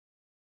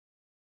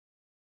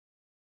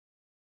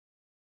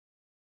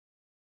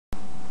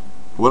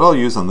What I'll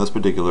use on this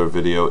particular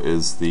video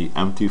is the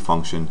empty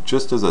function,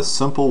 just as a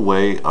simple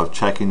way of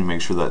checking to make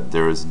sure that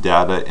there is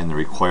data in the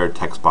required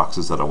text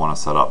boxes that I want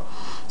to set up.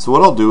 So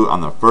what I'll do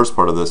on the first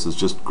part of this is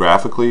just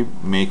graphically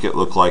make it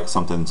look like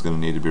something's going to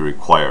need to be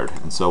required.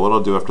 And so what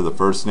I'll do after the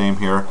first name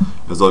here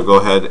is I'll go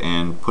ahead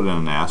and put in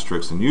an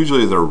asterisk, and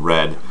usually they're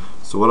red.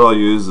 So what I'll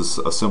use is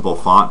a simple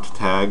font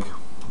tag,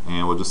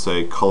 and we'll just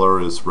say color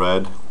is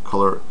red,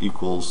 color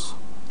equals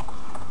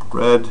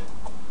red.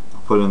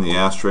 Put in the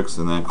asterisk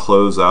and then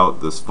close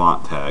out this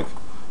font tag,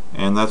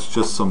 and that's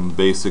just some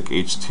basic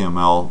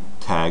HTML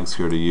tags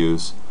here to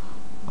use.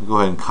 I'll go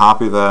ahead and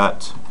copy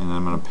that, and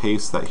I'm going to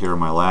paste that here in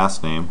my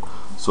last name.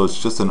 So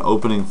it's just an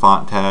opening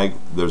font tag.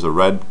 There's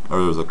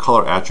a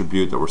color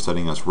attribute that we're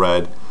setting as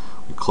red.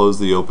 We close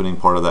the opening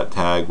part of that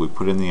tag, we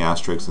put in the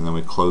asterisk, and then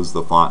we close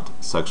the font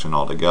section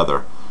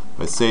altogether.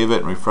 If I save it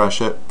and refresh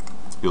it,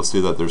 you'll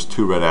see that there's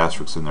two red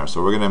asterisks in there.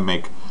 So we're going to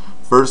make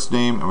first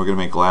name and we're going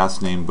to make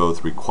last name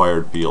both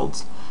required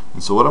fields.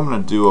 And so what I'm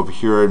going to do over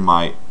here in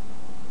my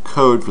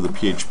code for the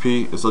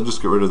PHP is I'll just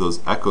get rid of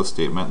those echo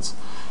statements.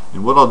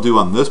 And what I'll do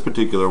on this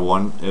particular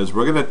one is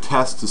we're going to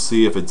test to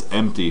see if it's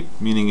empty,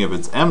 meaning if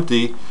it's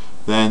empty,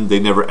 then they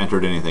never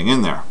entered anything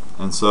in there.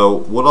 And so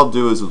what I'll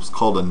do is it's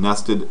called a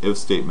nested if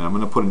statement. I'm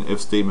going to put an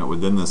if statement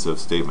within this if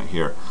statement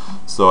here.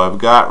 So I've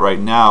got right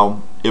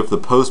now, if the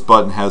post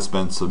button has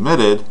been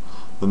submitted,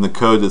 then the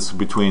code that's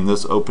between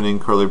this opening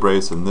curly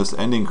brace and this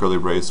ending curly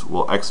brace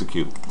will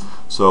execute.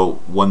 So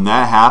when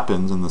that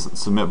happens and the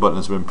submit button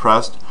has been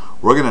pressed,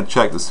 we're going to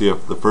check to see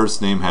if the first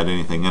name had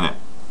anything in it.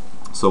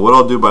 So what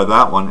I'll do by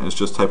that one is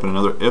just type in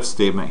another if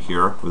statement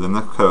here within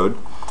the code,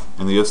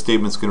 and the if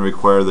statement is going to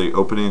require the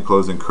opening and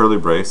closing curly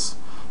brace.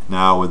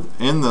 Now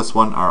within this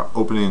one, our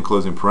opening and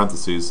closing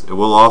parentheses, it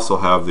will also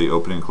have the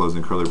opening and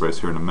closing curly brace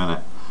here in a minute.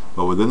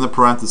 But within the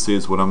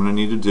parentheses, what I'm going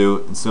to need to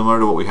do, and similar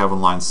to what we have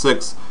on line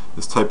 6,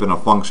 is type in a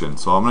function.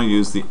 So I'm going to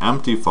use the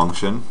empty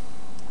function,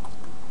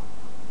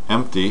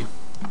 empty,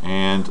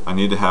 and I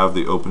need to have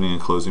the opening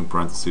and closing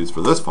parentheses for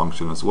this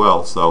function as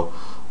well. So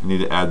I need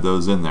to add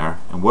those in there.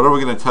 And what are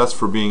we going to test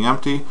for being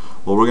empty?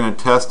 Well, we're going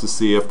to test to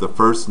see if the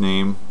first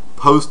name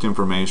post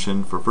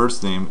information for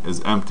first name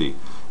is empty.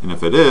 And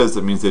if it is,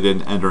 it means they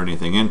didn't enter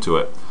anything into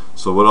it.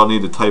 So what I'll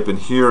need to type in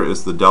here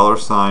is the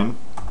 $_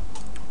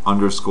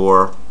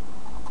 underscore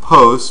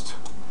post,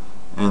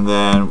 and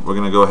then we're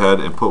going to go ahead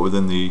and put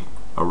within the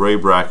array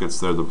brackets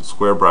there, the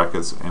square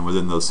brackets, and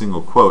within those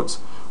single quotes,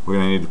 we're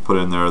going to need to put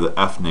in there the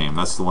F name.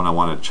 That's the one I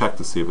want to check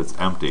to see if it's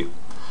empty.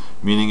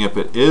 Meaning if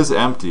it is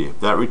empty,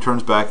 if that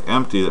returns back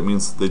empty, that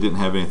means they didn't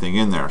have anything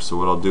in there. So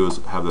what I'll do is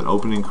have an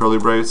opening curly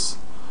brace,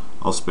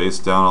 I'll space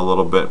down a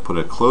little bit, put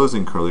a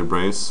closing curly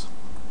brace.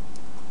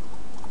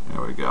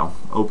 There we go.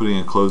 Opening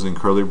and closing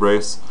curly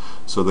brace.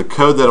 So the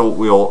code that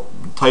we'll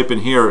type in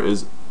here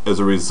is as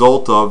a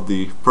result of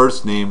the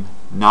first name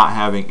not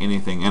having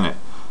anything in it.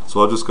 So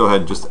I'll just go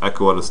ahead and just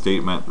echo out a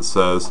statement that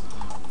says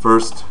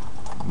first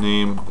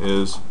name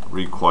is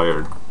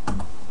required.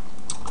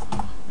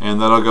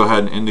 And that'll go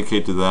ahead and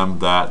indicate to them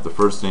that the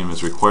first name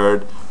is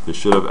required. They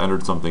should have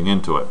entered something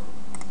into it.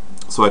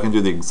 So I can do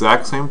the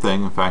exact same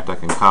thing. In fact, I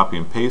can copy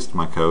and paste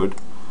my code.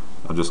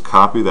 I'll just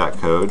copy that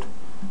code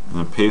and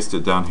then paste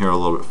it down here a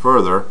little bit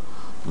further,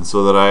 and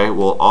so that I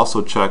will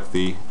also check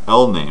the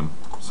L name.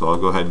 So I'll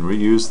go ahead and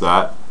reuse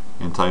that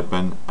and type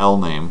in L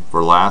name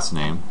for last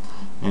name,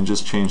 and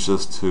just change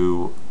this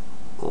to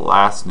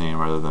last name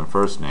rather than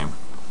first name.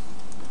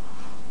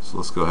 So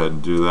let's go ahead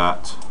and do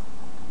that.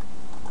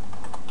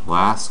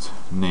 Last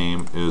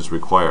name is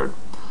required.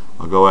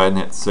 I'll go ahead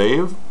and hit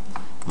save,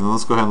 and then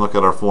let's go ahead and look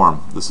at our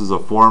form. This is a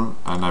form,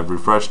 and I've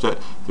refreshed it.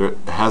 It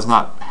has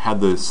not had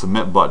the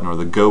submit button or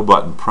the go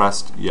button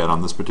pressed yet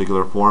on this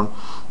particular form,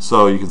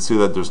 so you can see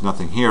that there's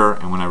nothing here,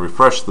 and when I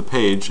refresh the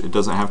page, it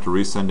doesn't have to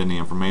resend any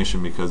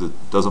information because it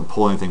doesn't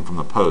pull anything from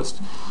the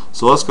post.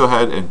 So let's go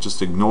ahead and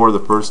just ignore the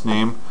first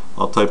name.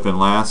 I'll type in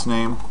last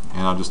name,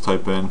 and I'll just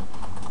type in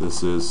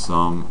this is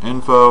some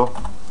info.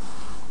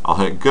 I'll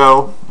hit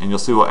go, and you'll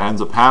see what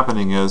ends up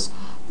happening is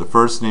the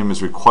first name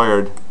is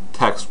required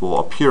text will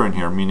appear in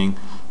here, meaning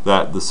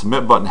that the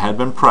submit button had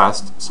been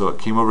pressed, so it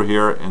came over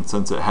here, and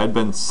since it had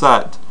been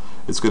set,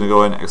 it's going to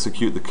go ahead and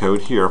execute the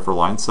code here for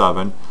line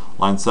 7.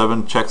 Line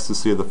 7 checks to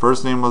see if the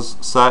first name was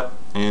set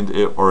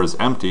or is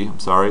empty, I'm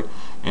sorry,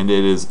 and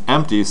it is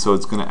empty, so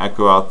it's going to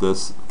echo out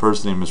this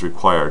first name is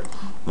required.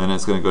 Then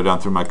it's going to go down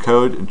through my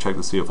code and check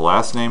to see if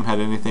last name had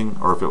anything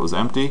or if it was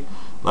empty.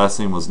 Last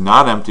name was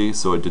not empty,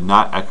 so it did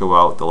not echo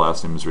out the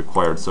last name is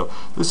required. So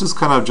this is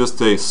kind of just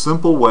a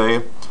simple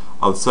way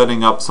of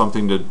setting up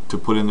something to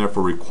put in there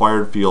for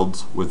required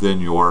fields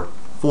within your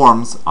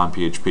forms on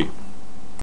PHP.